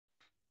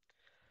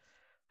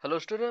Hello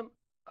student,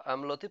 I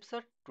am Latif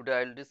sir. Today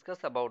I will discuss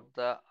about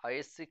the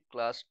ISC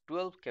class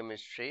 12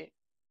 chemistry.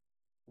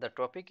 The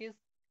topic is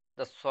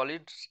the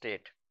solid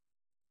state.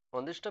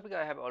 On this topic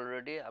I have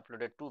already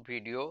uploaded two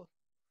videos,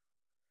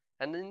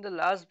 and in the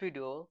last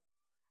video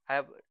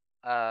I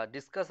have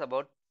discussed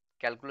about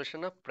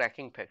calculation of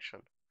cracking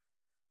fraction.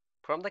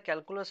 From the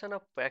calculation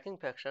of cracking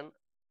fraction,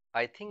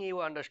 I think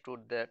you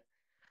understood that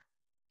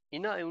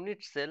in a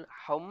unit cell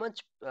how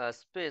much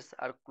space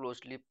are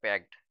closely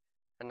packed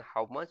and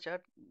how much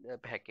are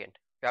vacant.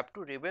 You have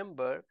to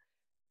remember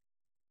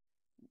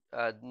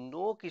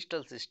no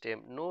crystal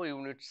system, no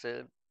unit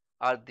cell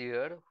are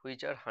there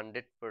which are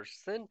 100%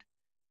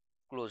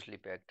 closely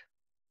packed.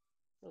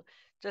 So,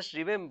 just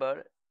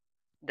remember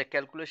the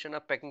calculation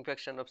of packing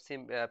fraction of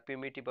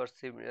primitive or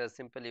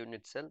simple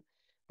unit cell.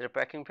 The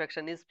packing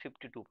fraction is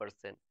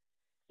 52%.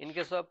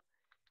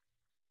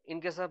 In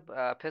case of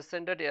face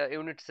centered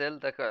unit cell,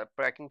 the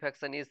packing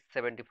fraction is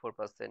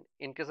 74%.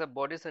 In case of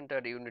body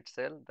centered unit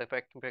cell, the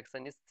packing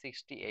fraction is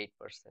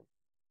 68%.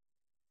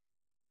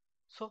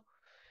 So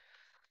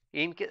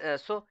in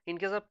case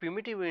of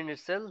primitive unit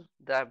cell,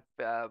 the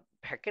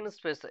vacant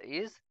space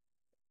is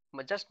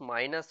just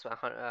minus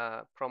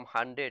from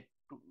 100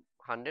 to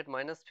 100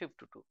 minus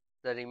 52.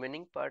 The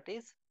remaining part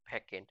is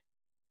vacant.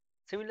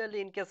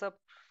 Similarly, in case of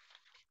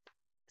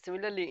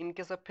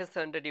phase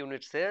 100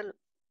 unit cell,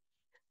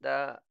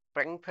 the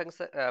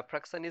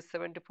fraction is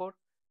 74.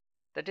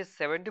 That is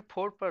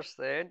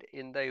 74%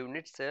 in the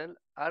unit cell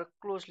are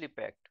closely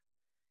packed,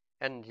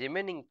 and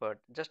remaining part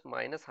just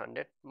minus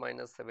 100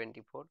 minus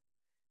 74.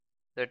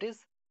 That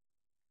is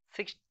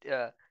 6.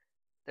 That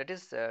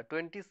is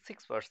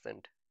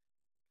 26%.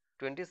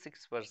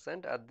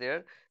 26% are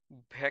there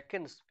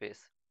vacant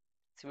space.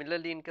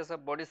 Similarly, in case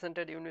of body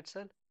centered unit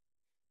cell,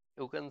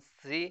 you can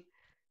see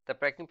the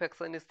packing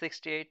fraction is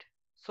 68.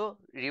 So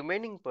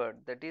remaining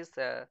part, that is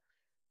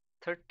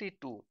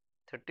 32.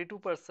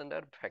 32%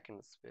 are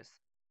vacant space.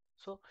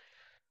 So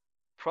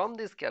from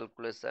this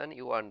calculation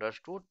you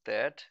understood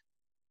that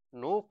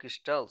no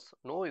crystals,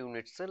 no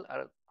unit cell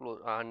are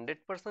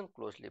 100%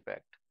 closely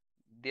packed.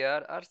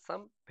 There are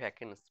some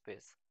vacant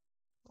space.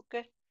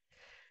 Okay.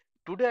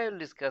 Today I will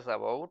discuss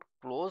about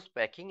close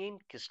packing in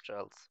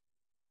crystals.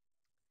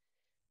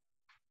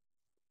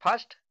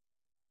 First,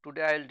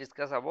 today I will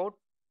discuss about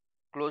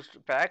closed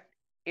pack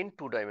in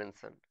two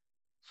dimension.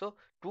 So,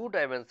 two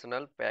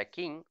dimensional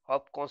packing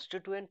of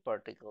constituent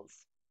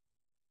particles.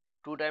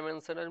 Two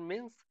dimensional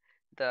means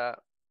the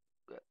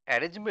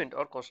arrangement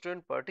or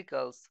constituent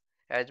particles,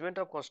 arrangement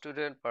of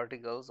constituent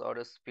particles or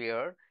a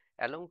sphere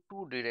along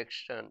two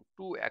direction,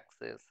 two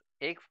axes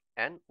x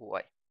and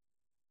y.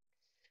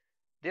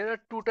 There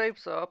are two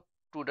types of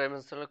two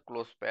dimensional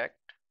close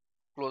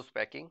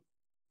packing.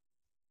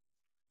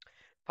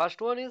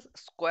 First one is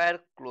square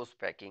close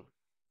packing.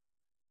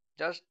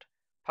 Just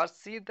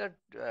first see the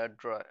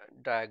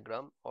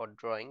diagram or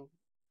drawing.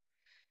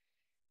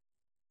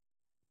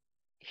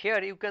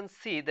 Here you can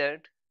see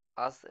that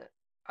as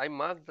I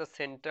marked the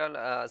central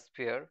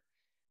sphere,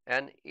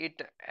 and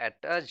it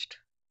attached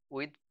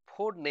with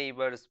four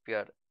neighbor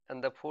sphere,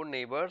 and the four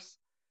neighbors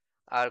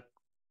are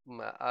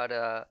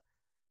are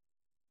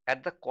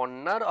at the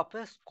corner of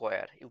a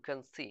square. You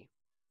can see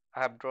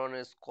I have drawn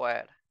a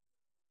square.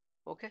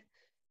 Okay,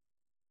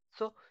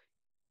 so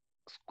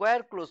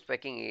square close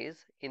packing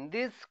is, in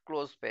this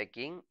close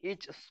packing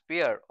each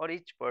sphere or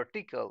each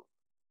particle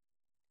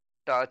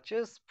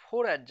touches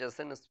four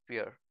adjacent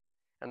sphere,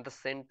 and the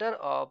center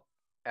of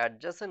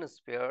adjacent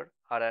sphere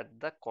are at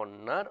the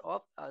corner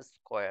of a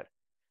square.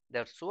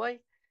 That's why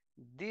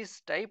this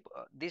type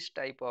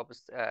of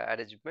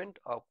arrangement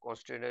of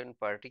constituent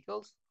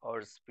particles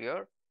or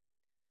sphere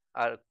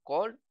are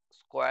called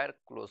square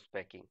close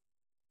packing.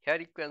 Here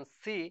you can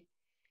see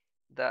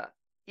the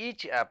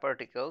each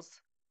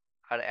particles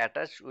are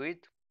attached with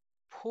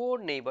four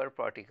neighbor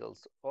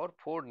particles or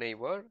four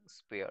neighbor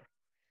sphere.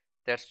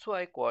 That's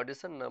why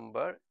coordination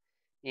number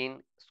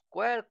in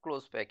square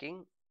close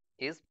packing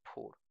is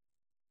 4.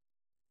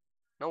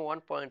 Now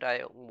one point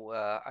I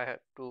have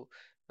to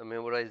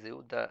memorize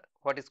you the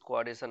what is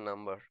coordination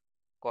number.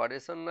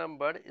 Coordination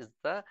number is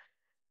the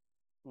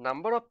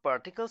number of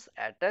particles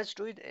attached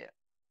with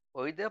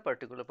a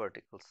particular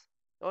particles,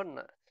 or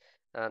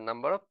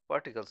number of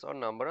particles or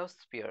number of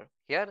sphere.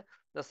 Here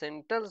the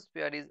central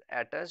sphere is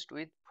attached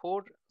with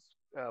four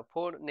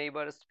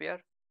neighbor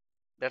sphere.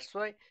 That's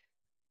why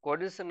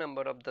coordination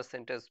number of the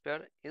center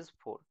sphere is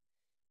 4.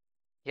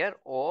 Here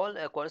all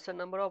coordination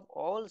number of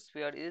all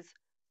sphere is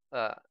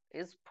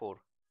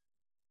 4.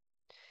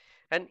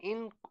 And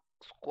in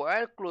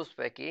square close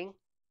packing,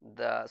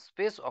 the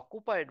space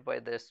occupied by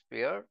the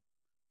sphere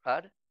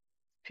are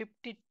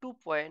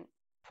 52.4%.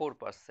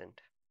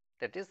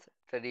 That is,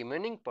 the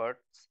remaining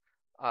parts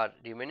are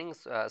remaining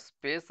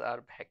space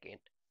are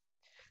vacant.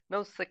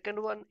 Now second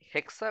one,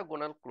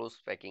 hexagonal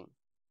close packing.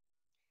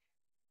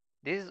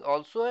 This is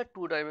also a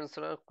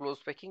two-dimensional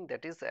close packing,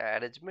 that is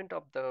arrangement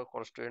of the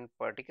constituent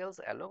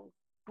particles along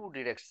two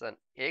direction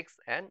x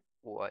and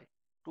y,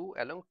 two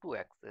along two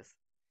axes.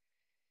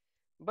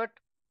 But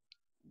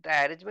the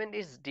arrangement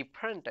is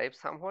different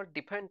types, somewhat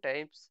different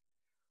types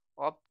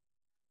of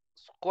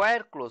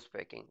square close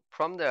packing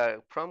from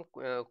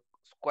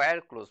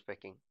square close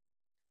packing.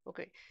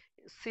 Okay,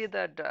 see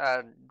that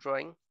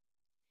drawing,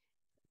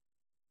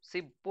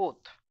 see both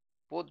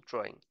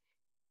drawing.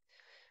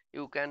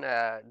 You can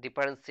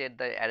differentiate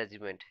the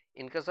arrangement.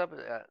 In case of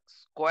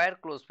square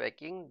close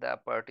packing, the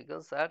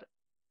particles are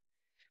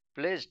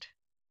placed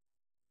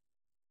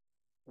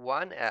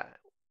one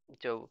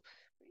so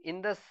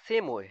in the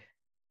same way,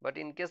 but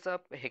in case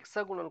of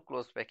hexagonal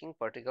close packing,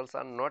 particles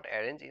are not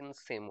arranged in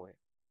same way.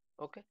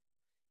 Okay,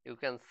 you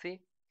can see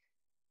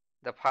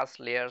the first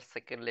layer,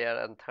 second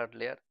layer, and third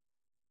layer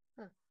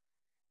uh,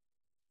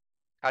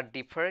 are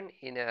different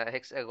in a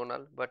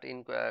hexagonal, but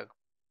in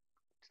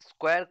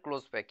square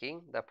close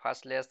packing, the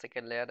first layer,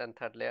 second layer, and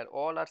third layer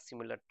all are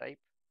similar type.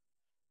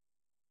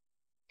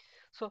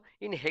 So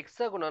in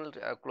hexagonal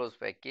close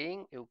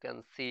packing, you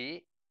can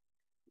see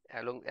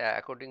along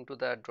according to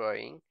the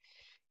drawing.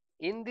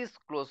 In this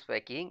close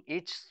packing,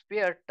 each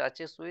sphere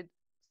touches with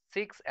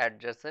six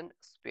adjacent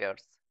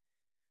spheres,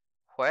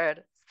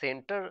 where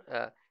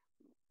center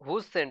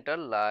whose center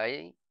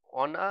lie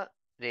on a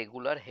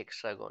regular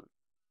hexagon,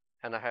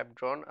 and I have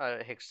drawn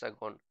a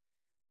hexagon.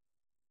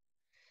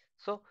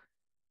 So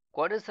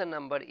coordination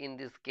number in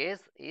this case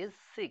is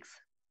 6,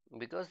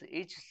 because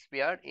each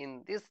sphere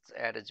in this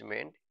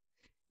arrangement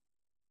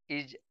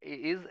is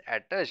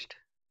attached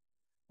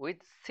with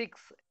 6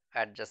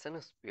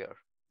 adjacent sphere.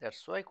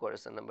 That's why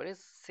coordination number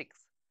is 6.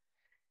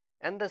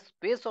 And the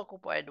space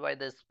occupied by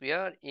the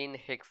sphere in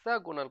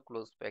hexagonal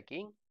close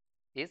packing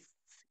is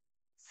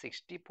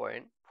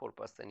 60.4%.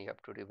 You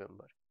have to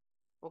remember.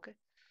 Okay,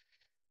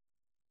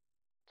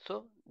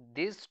 so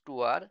these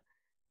two are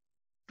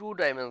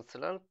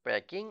two-dimensional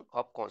packing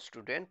of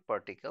constituent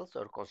particles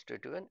or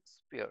constituent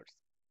spheres.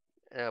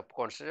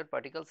 Constituent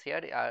particles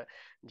here are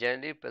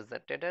generally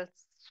presented as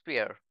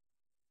sphere.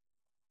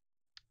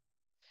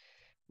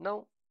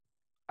 Now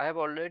I have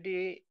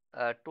already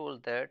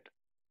told that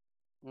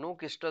no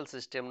crystal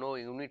system, no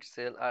unit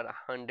cell are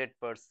 100%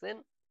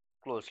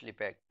 closely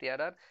packed.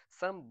 There are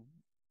some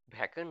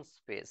vacant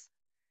space,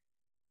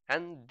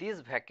 and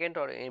this vacant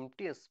or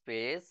empty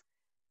space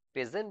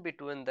present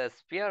between the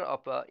sphere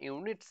of a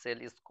unit cell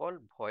is called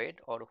void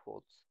or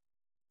holes.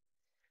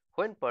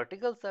 When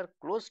particles are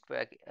closed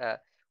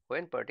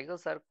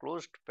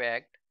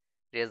packed,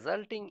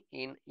 resulting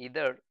in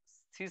either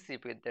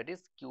CCP, that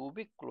is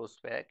cubic close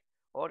pack,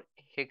 or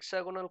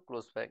hexagonal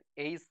close pack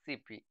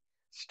HCP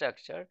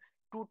structure,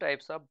 two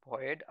types of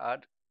void are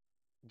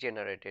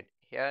generated.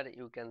 Here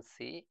you can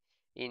see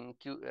in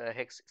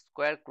hex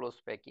square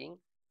close packing,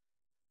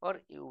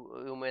 or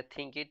you may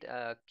think it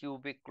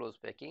cubic close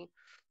packing.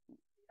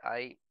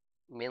 I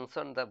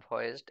mentioned the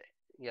void,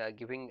 yeah,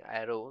 giving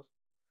arrows.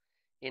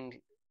 In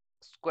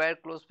square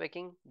close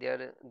packing,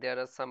 there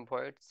are some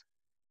voids.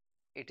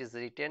 It is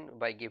written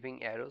by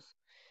giving arrows,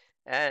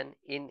 and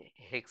in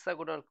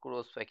hexagonal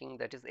close packing,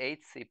 that is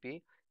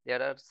HCP,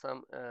 there are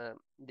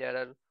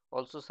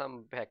also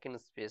some vacant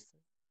space.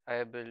 I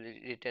have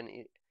written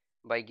it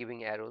by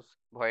giving arrows,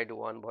 void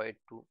 1, void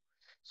 2.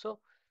 So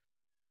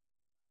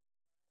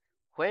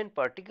when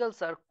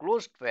particles are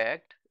closed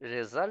packed,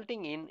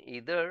 resulting in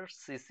either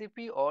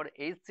CCP or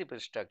HCP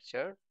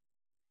structure,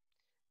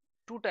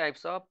 two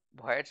types of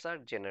voids are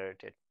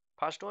generated.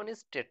 First one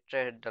is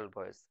tetrahedral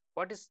voids.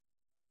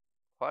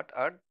 What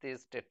are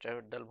these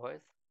tetrahedral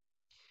voids?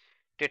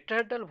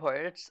 Tetrahedral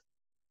voids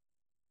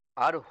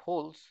are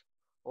holes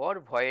or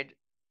voids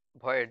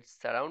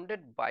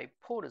surrounded by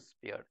four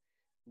spheres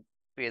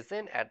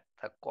present at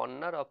the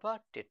corner of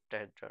a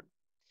tetrahedron.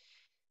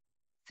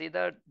 See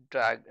the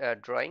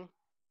drawing.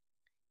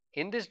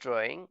 In this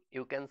drawing,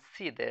 you can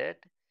see that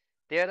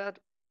there are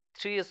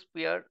three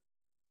spheres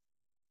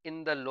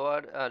in the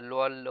lower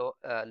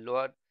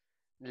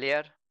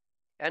layer,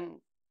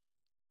 and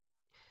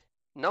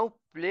now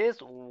place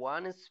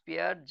one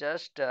sphere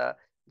just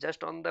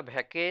on the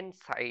vacant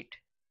side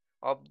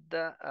of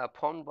the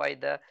formed by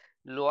the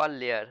lower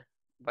layer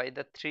by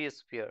the three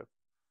sphere.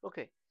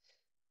 Okay,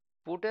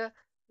 put a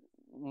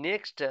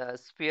next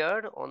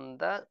sphere on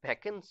the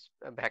vacant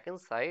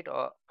side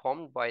or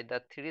formed by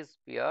the three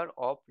sphere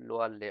of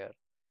lower layer.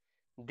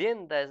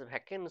 Then the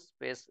vacant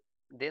space,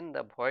 then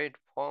the void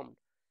formed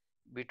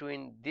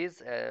between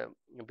this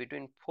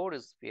between four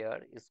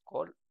sphere is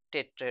called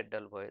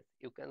tetrahedral void.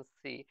 You can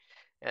see,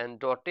 and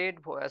dotted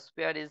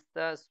sphere is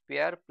the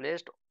sphere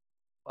placed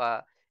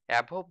uh,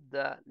 above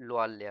the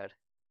lower layer,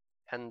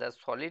 and the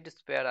solid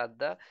sphere are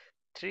the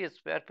three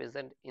sphere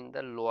present in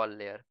the lower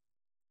layer.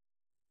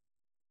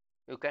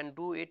 You can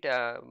do it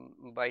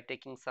by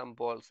taking some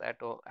balls at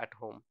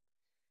home.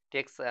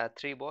 Takes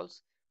three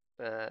balls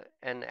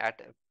and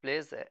at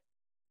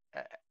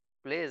uh,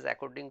 place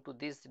according to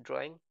this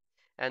drawing,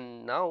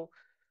 and now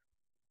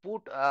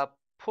put a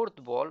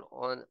fourth ball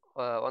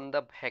on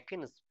the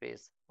vacant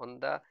space formed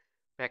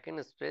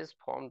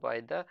by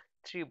the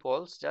three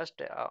balls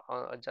just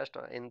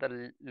in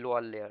the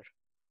lower layer.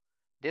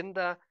 Then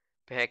the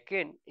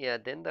vacant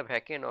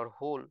or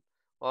hole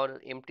or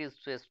empty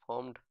space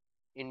formed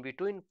in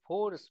between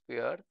four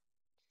sphere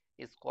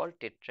is called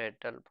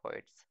tetrahedral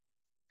voids.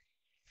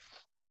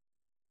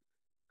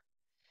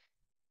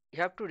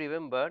 You have to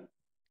remember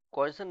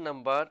quotient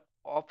number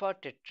of a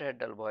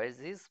tetrahedral void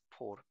is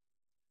 4.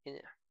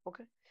 In-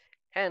 Okay,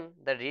 and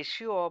the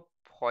ratio of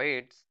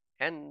voids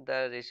and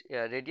the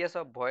radius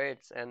of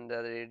voids and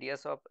the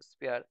radius of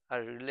sphere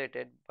are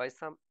related by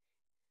some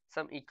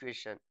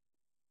equation.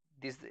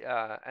 This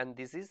and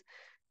this is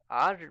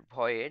r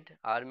void.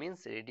 R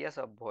means radius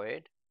of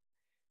void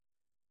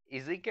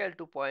is equal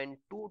to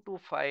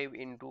 0.225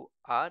 into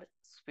r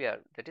sphere,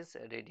 that is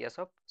radius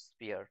of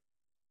sphere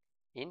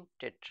in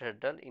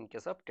tetrahedral, in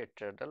case of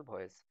tetrahedral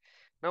voids.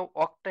 Now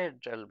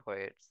octahedral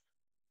voids.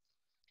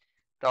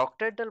 The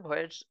octahedral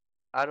voids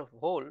are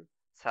whole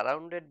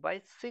surrounded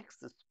by six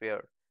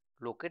spheres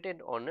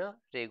located on a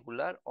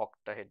regular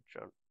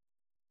octahedron.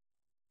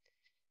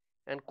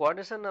 And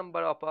coordination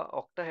number of a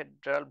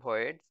octahedral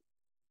void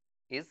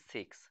is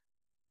 6.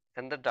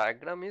 And the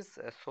diagram is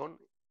shown.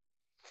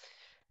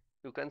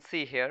 You can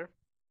see here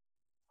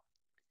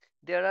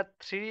there are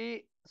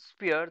three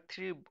sphere,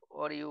 three,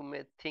 or you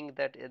may think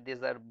that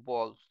these are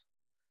balls.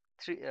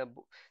 Three,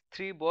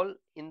 three ball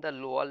in the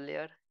lower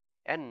layer,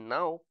 and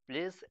now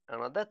place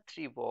another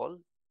three ball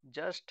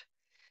just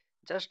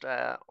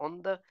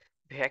on the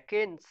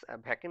vacant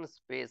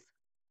space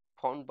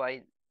found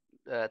by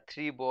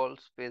three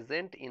balls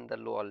present in the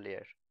lower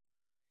layer.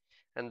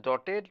 And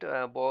dotted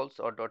balls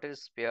or dotted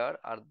sphere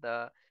are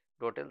the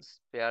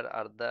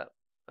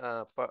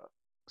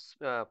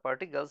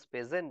particles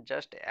present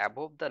just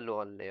above the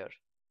lower layer.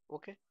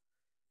 Okay,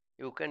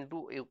 you can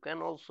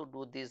also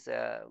do this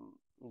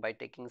by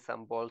taking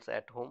some balls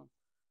at home.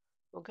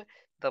 Okay,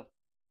 the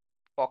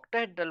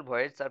octahedral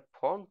voids are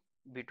formed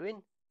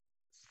between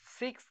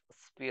six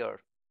sphere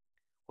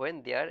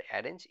when they are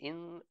arranged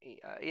in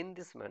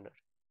this manner,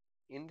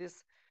 in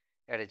this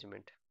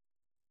arrangement.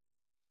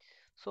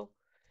 So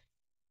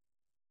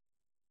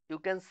you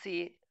can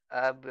see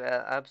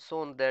I've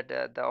shown that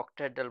the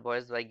octahedral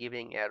voids by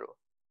giving arrow.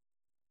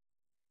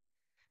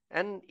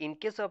 And in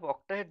case of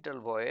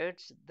octahedral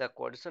voids, the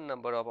coordination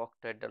number of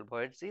octahedral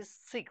voids is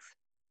 6,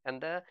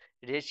 and the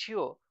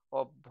ratio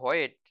of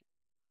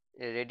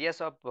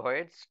radius of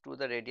voids to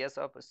the radius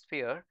of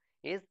sphere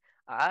is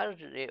r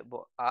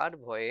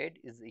void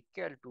is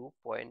equal to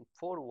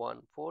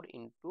 0.414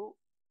 into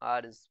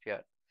r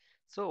sphere.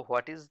 So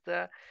what is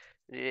the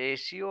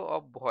ratio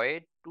of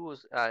void to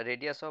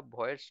radius of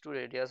voids to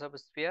radius of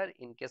sphere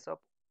in case of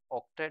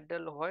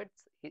octahedral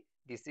voids?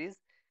 This is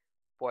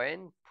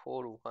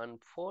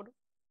 0.414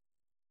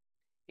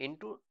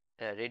 into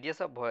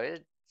radius of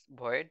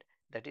void,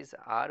 that is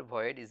r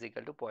void is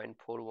equal to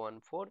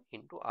 0.414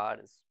 into r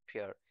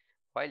sphere.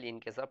 While in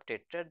case of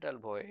tetrahedral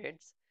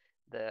voids,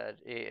 the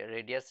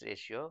radius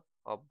ratio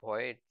of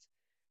voids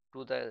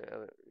to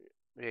the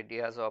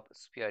radius of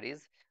sphere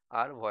is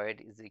r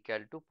void is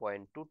equal to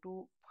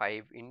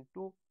 0.225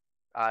 into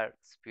r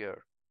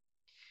sphere.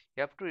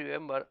 You have to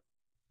remember,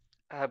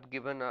 I have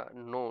given a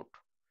note.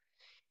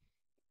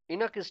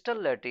 In a crystal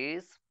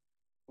lattice,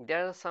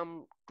 there are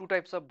some two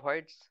types of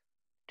voids,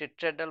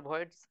 tetrahedral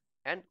voids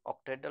and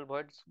octahedral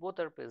voids, both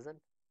are present.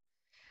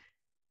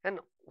 And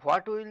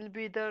what will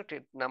be the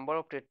number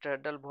of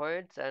tetrahedral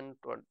voids and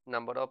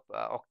number of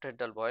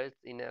octahedral voids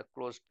in a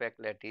closed pack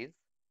lattice?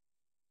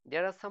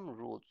 There are some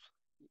rules.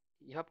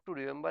 You have to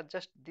remember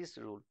just this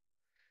rule.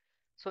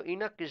 So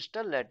in a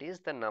crystal lattice,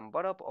 the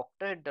number of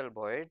octahedral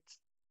voids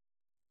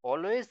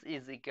always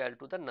is equal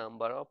to the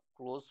number of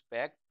closed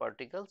pack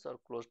particles or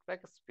closed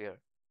pack sphere.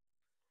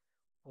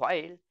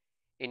 While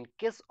in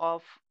case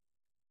of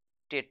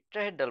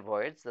tetrahedral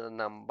voids, the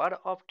number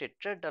of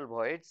tetrahedral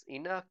voids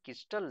in a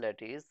crystal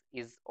lattice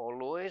is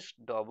always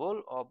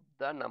double of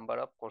the number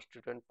of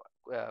constituent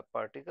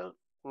particle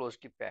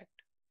closely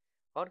packed,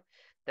 or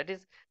that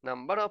is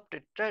number of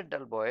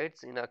tetrahedral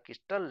voids in a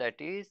crystal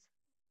lattice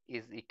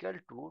is equal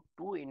to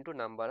 2 into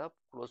number of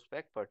close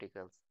packed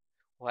particles,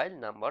 while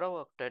number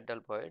of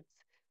octahedral voids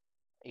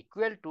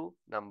equal to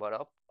number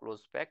of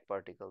close packed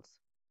particles.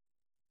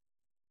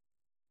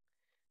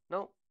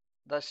 Now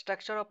the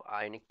structure of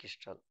ionic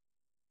crystal.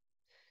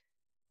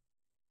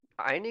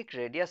 The ionic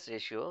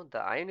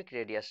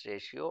radius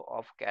ratio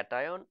of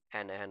cation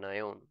and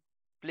anion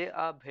play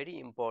a very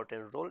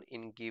important role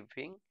in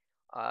giving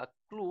a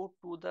clue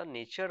to the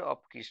nature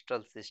of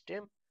crystal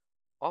system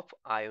of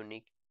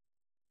ionic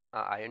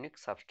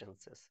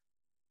substances.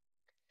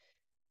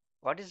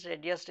 What is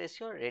radius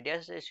ratio?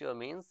 Radius ratio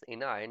means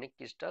in a ionic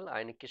crystal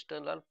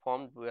are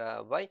formed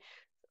by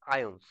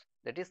ions.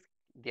 That is,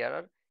 there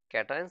are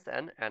cations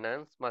and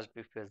anions must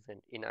be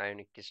present in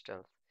ionic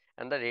crystals.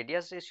 And the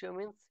radius ratio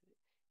means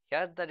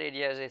here the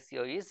radius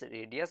ratio is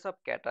radius of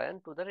cation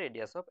to the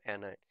radius of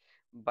anion.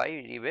 By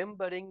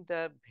remembering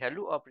the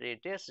value of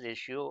radius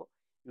ratio,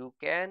 you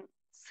can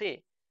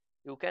say,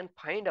 you can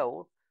find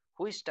out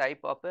which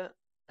type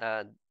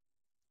uh,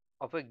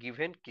 of a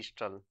given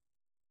crystal,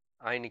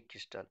 ionic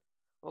crystal.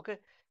 Okay,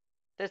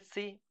 let's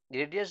see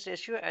radius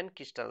ratio and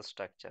crystal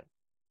structure.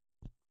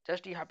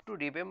 Just you have to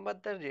remember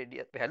the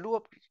radius value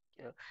of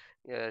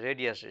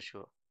radius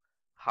ratio.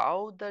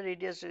 How the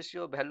radius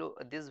ratio value,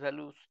 these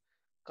values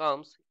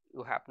comes,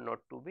 you have not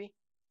to be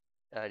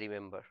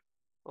remember.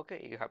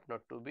 Okay, you have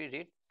not to be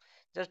read,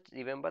 just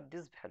remember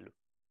this value.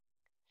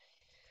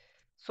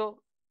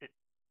 So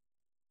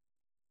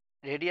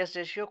radius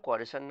ratio,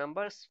 Correlation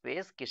number,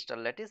 space, crystal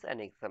lattice,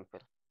 and example.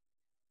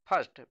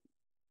 First,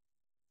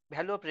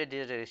 value of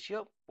radius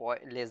ratio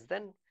less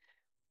than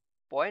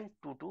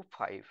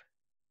 0.225.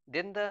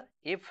 Then the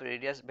if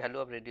radius value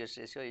of radius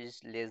ratio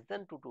is less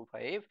than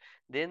 225,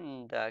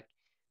 then the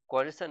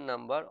Correlation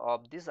number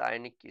of this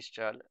ionic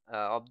crystal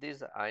uh,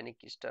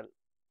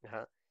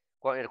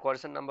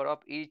 Correlation number of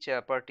each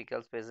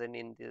particles present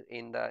in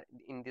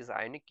this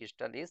ionic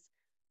crystal is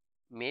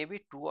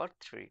maybe 2 or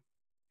 3,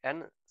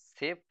 and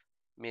shape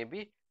may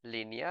be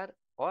linear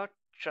or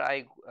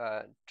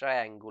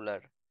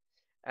triangular,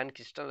 and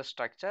crystal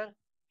structure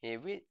may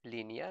be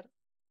linear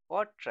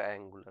or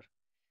triangular.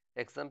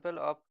 Example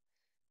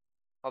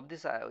of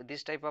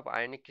this type of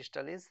ionic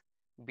crystal is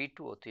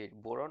B2O3,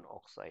 boron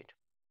oxide.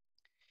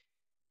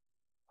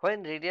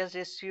 When radius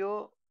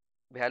ratio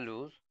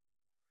values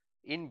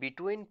in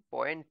between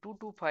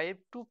 0.225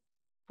 to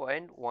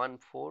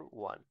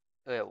 0.141,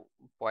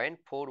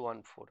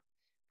 0.414,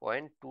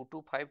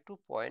 0.225 to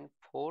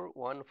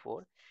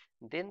 0.414,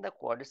 then the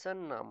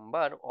coordination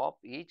number of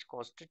each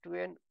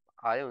constituent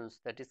ions,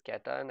 that is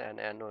cation and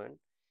anion,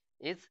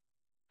 is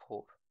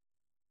 4.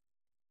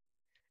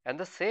 And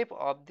the shape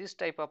of this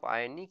type of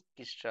ionic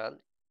crystal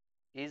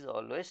is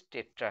always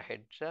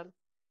tetrahedral,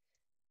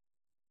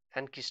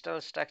 and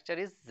crystal structure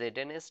is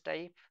ZNS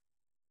type.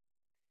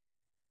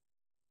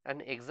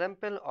 An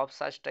example of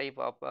such type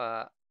of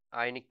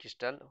ionic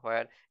crystal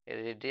where a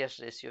radius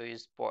ratio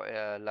is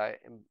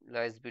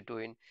lies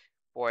between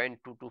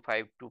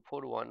 0.225 to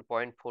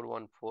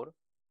 0.414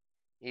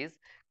 is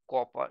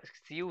copper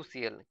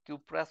CuCl,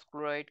 cuprous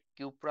chloride,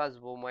 cuprous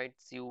bromide,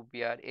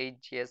 CuBr,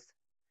 HGS,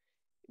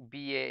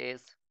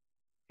 BAS,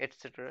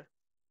 etc.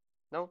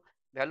 Now,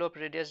 value of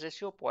radius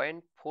ratio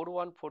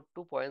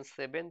 0.4142,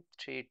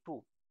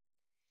 0.732.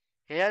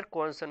 Here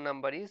constant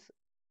number is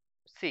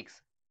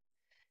 6,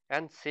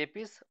 and shape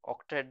is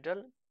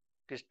octahedral.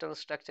 Crystal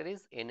structure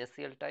is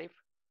NaCl type.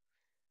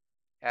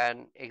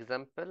 An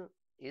example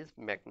is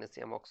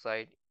magnesium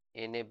oxide,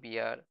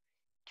 NaBr,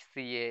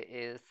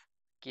 CaS,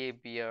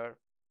 KBr,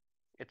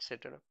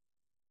 etc.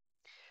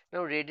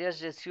 Now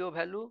radius ratio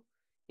value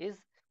is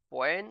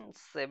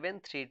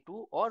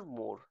 0.732 or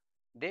more.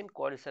 Then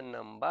Correlation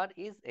number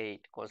is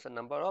 8. Correlation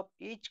number of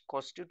each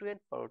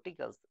constituent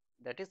particles,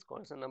 that is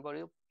Correlation number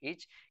of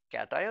each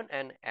cation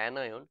and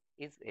anion,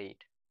 is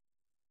 8.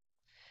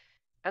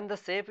 And the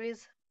shape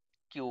is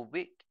cube,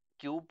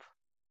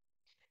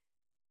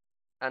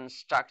 and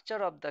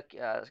structure of the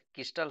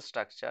crystal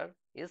structure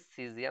is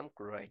cesium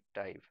chloride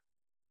type.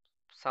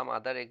 Some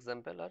other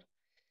example are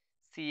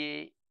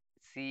CaSi,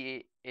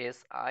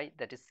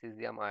 that is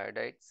cesium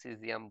iodide,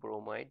 cesium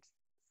bromide,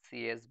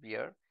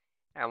 CsBr,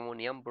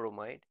 ammonium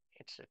bromide,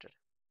 etc.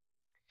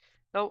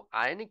 Now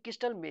ionic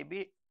crystal may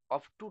be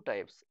of two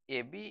types: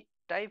 AB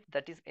type,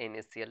 that is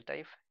NaCl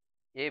type,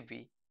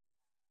 AB,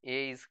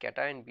 A is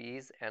cation, B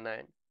is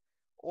anion,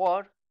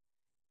 or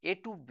A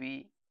to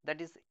B,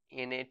 that is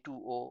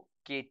Na2O,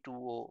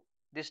 K2O,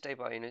 this type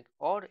of ionic,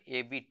 or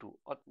Ab2,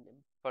 or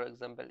for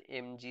example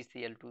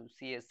MgCl2,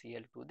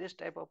 CaCl2, this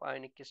type of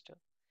ionic crystal.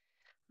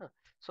 Huh.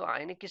 So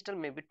ionic crystal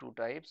may be two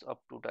types,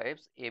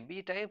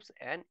 AB types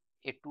and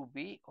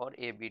A2B or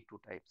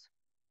AB2 types.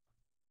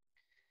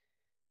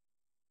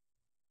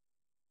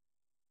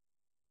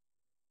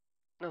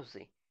 Now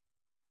see,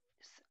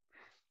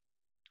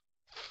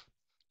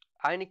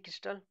 ionic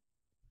crystal,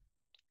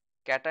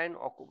 cation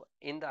occupy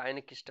in the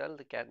ionic crystal.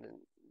 The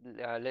cation,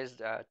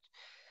 let's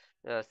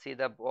see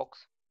the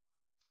box.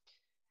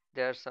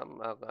 There are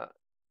some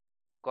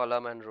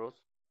column and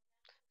rows.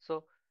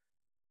 So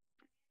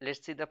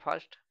let's see the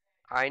first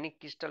ionic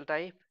crystal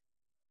type.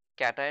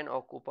 Cation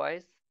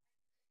occupies,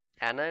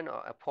 anion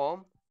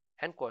form,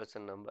 and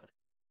Correlation number.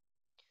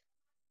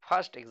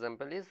 First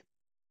example is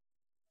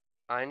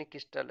ionic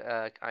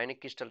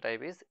crystal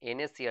type is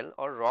NaCl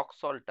or rock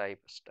salt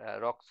type,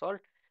 rock salt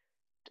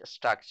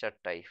structure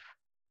type.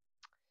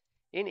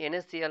 In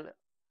NaCl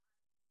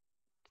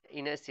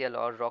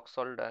or rock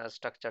salt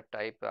structure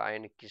type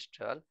ionic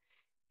crystal,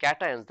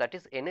 cations, that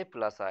is Na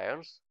plus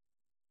ions,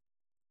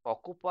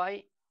 occupy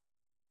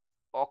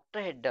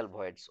octahedral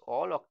voids.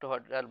 All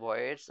octahedral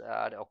voids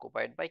are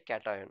occupied by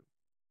cation.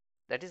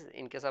 That is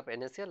in case of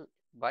NaCl,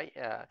 by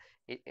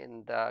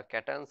in the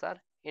cations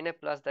are Na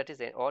plus, that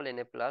is all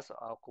Na plus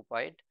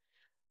occupied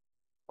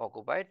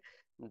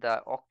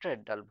the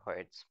octahedral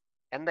voids,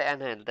 and the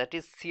anion, that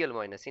is Cl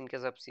minus, in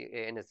case of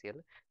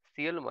NaCl,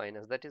 Cl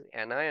minus, that is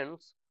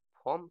anions,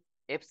 form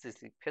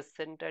FCC, face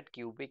centered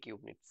cubic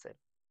unit cell,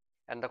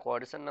 and the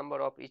coordination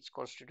number of each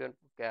constituent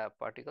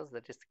particles,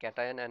 that is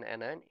cation and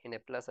anion, Na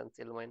plus and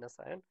Cl minus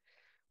ion,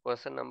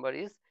 coordination number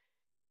is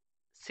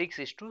 6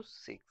 is to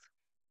 6.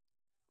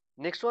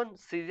 Next one,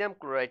 cesium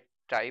chloride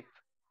type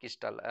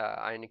crystal,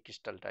 ionic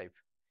crystal type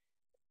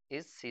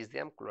is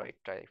cesium chloride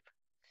type.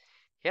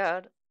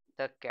 Here,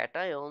 the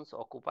cations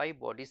occupy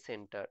body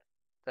center.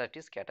 That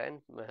is,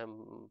 cation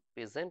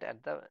present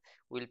at the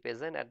will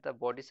present at the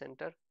body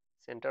center,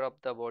 center of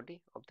the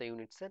body of the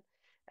unit cell,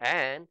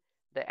 and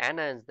the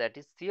anions, that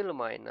is Cl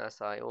minus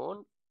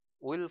ion,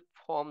 will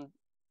form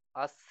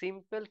a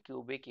simple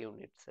cubic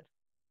unit cell.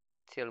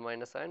 Cl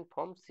minus ion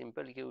forms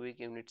simple cubic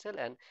unit cell,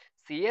 and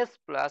Cs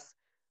plus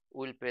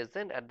will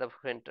present at the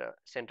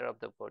center of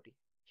the body.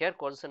 Here,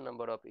 constant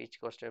number of each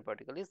constituent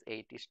particle is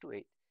 8 is to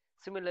 8.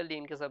 Similarly,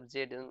 in case of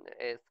Z in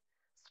a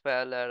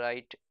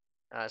sphalerite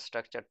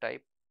structure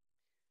type,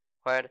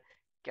 where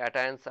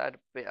cations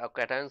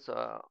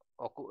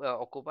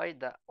occupy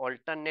the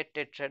alternate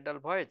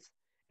tetrahedral voids,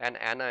 and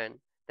anion,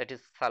 that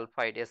is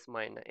sulfide S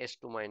minus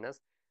S2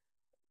 minus,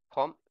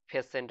 form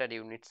face centered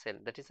unit cell,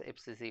 that is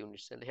FCC unit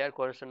cell. Here,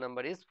 constant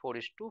number is 4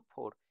 is to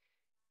 4.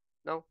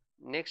 Now,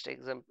 next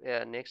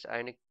example, next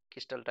ionic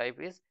crystal type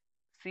is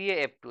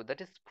CaF2,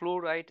 that is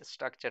fluorite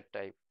structure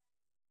type.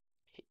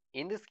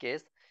 In this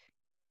case,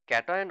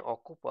 cation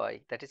occupy,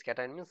 that is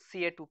cation means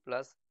Ca2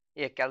 plus,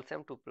 a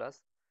calcium 2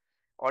 plus,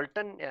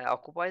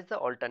 occupies the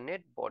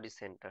alternate body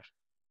center,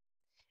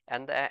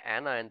 and the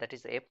anion, that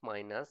is F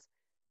minus,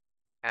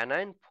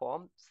 anion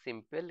form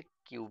simple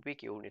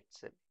cubic unit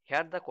cell.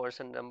 Here the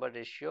quotient number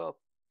ratio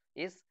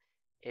is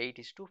 8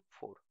 is to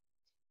 4.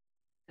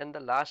 And the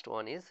last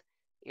one is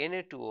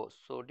Na2O,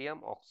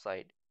 sodium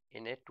oxide,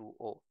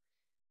 Na2O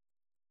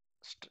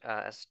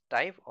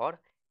type, or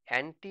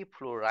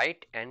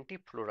antifluorite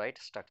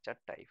structure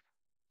type.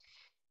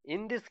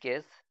 In this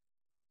case,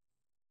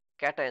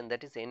 cation,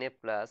 that is Na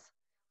plus,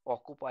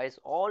 occupies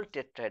all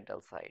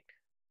tetrahedral site,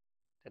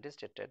 that is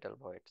tetrahedral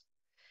voids,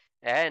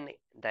 and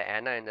the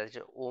anion, that is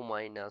O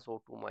minus,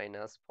 O2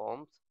 minus,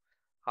 forms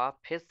a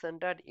face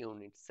centered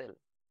unit cell,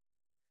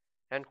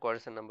 and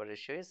quotient number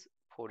ratio is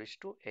 4 is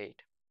to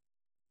 8.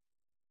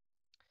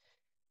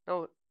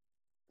 Now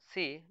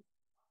see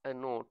a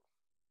note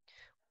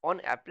on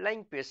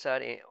applying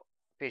pressure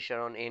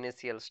on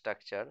NaCl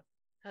structure.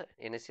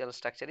 NaCl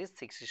structure is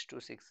 6 is to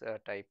 6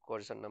 type,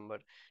 quotient number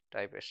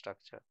type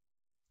structure.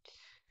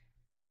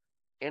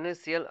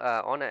 NaCl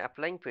on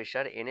applying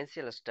pressure,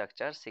 NaCl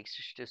structure 6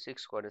 is to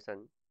 6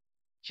 coordination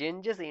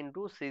changes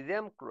into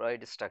cesium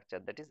chloride structure,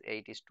 that is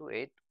 8 is to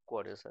 8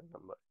 coordination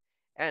number,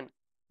 and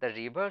the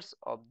reverse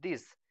of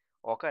this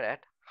occur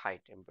at high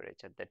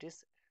temperature, that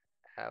is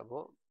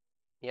above,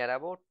 near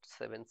about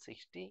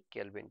 760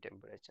 Kelvin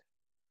temperature.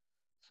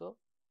 So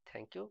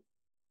thank you.